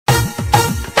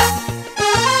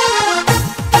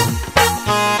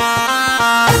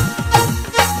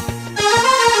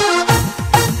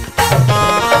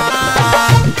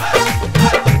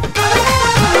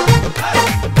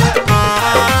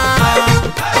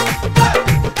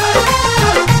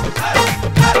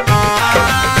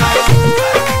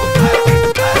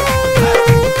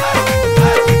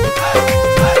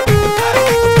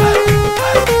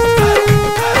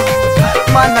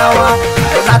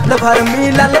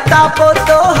मिलल तापो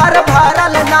तो हर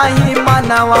भरल नहीं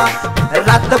मनवा,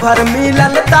 रात भर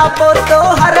मिलल तापो तो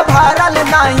हर भरल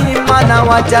नहीं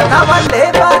मनवा। जनवा ले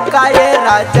बकाए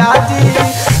राजा जी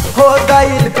हो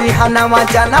गईल बिहनवा,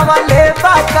 जनवा ले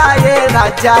बकाए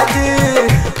राजा जी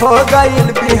हो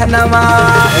गईल बिहनवा।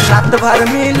 रात भर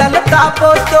मिलल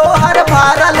तापो तो हर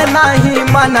भरल नहीं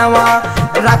मनवा,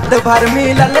 रात भर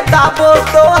मिलल तापो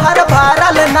तो हर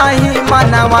भरल नहीं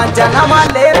मनवा। जनवा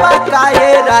ले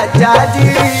बकाए राजा जी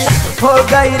हो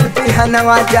गईल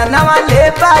बिहनवा, जनवा ले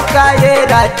बकाए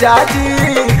राजा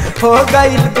जी हो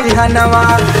गईल बिहनवा।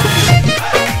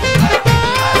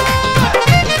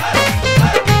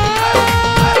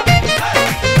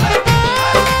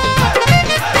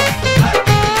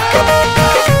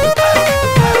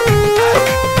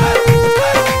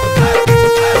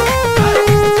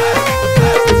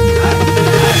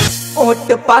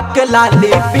 ओट पक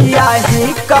लाली पियाही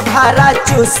कभारा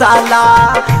चुसाला,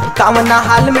 कवना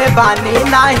हाल में बानी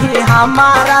नहीं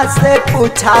हमारा से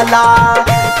पूछाला।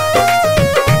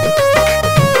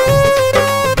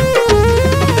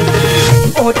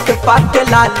 ओट पक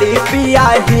लाली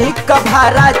पियाही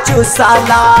कभारा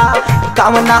चुसाला,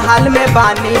 कवना हाल में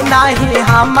बानी नहीं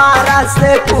हमारा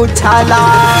से पूछाला।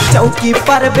 चौकी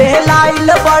पर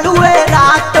बेलाइल बड़ुए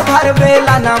रात भर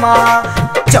बेला नमा,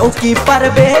 चौकी पर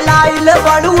बेलाइल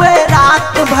बड़ुए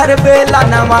रात भर बेला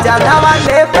नमा। जनवा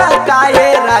ले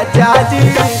बकाए राजा जी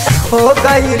हो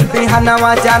गईल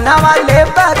बिहनवा, जनवा ले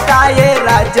बकाए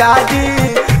राजा जी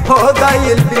हो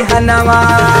गईल बिहनवा।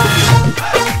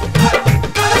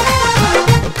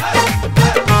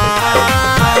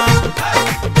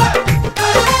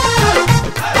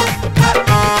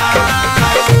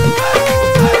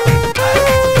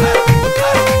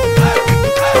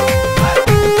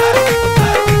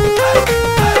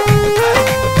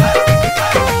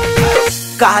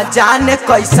 का जाने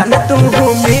कैसन तू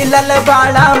मिलल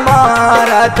बड़ा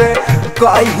मरद,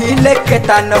 कहिले के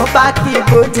तनो बाकी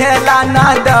बुझेला ना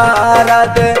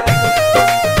दर्द।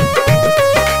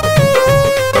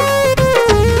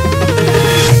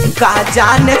 का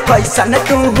जाने कैसन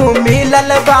तू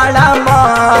मिलल बड़ा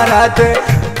मरद,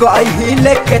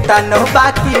 कहिले के तनो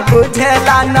बाकी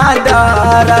बुझेला ना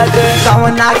दर्द।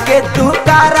 कवना के तू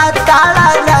कारा तारा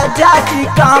राजा जी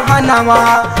कहनवा,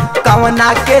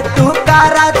 कवना के तू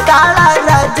कारा तारा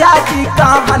राजा जी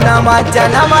कहनवा।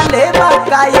 जनवा ले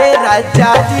बकाए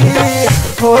राजा जी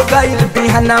हो गईल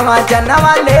बिहनवा,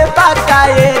 जनवा ले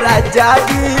बकाए राजा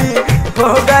जी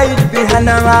हो गईल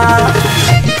बिहनवा।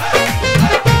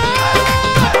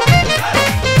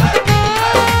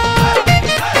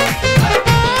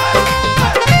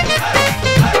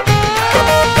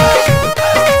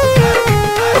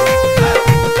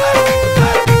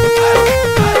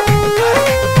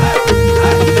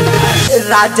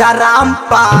 राजा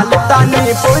रामपाल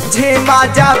तनी बुझी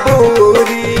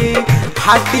मजबूरी,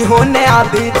 हटी होने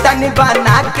अभी तनी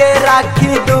बना के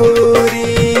रखी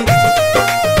दूरी।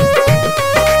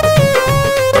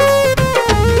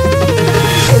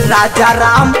 राजा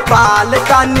रामपाल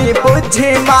तनी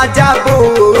बुझी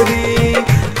मजबूरी,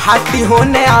 हटी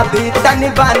होने अभी तनी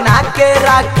बना के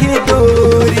रखी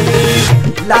दूरी।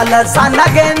 लालसा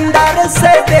नगेंद्र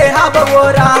से देहब वो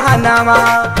रहनवा,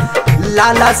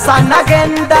 लालसा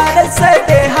नगेंद्र से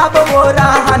देहब वो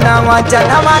रहनवा।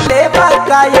 जनवा ले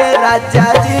बकाए राजा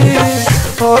जी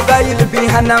हो गईल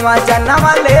बिहनवा,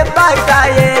 जनवा ले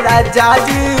बकाए राजा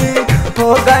जी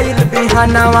हो गईल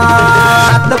बिहनवा।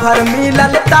 रात भर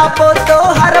मिलल तापो तो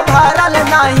हर भरल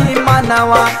नहीं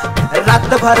मनवा,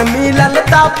 रात भर मिलल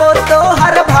तापो तो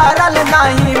हर भरल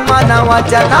नहीं मनवा।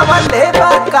 जनवा ले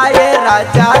बकाए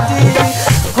राजा जी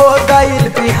हो गईल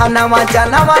बिहनवा,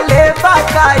 जनवा ले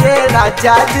बकाए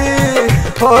राजा जी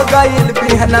हो गईल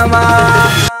बिहनवा।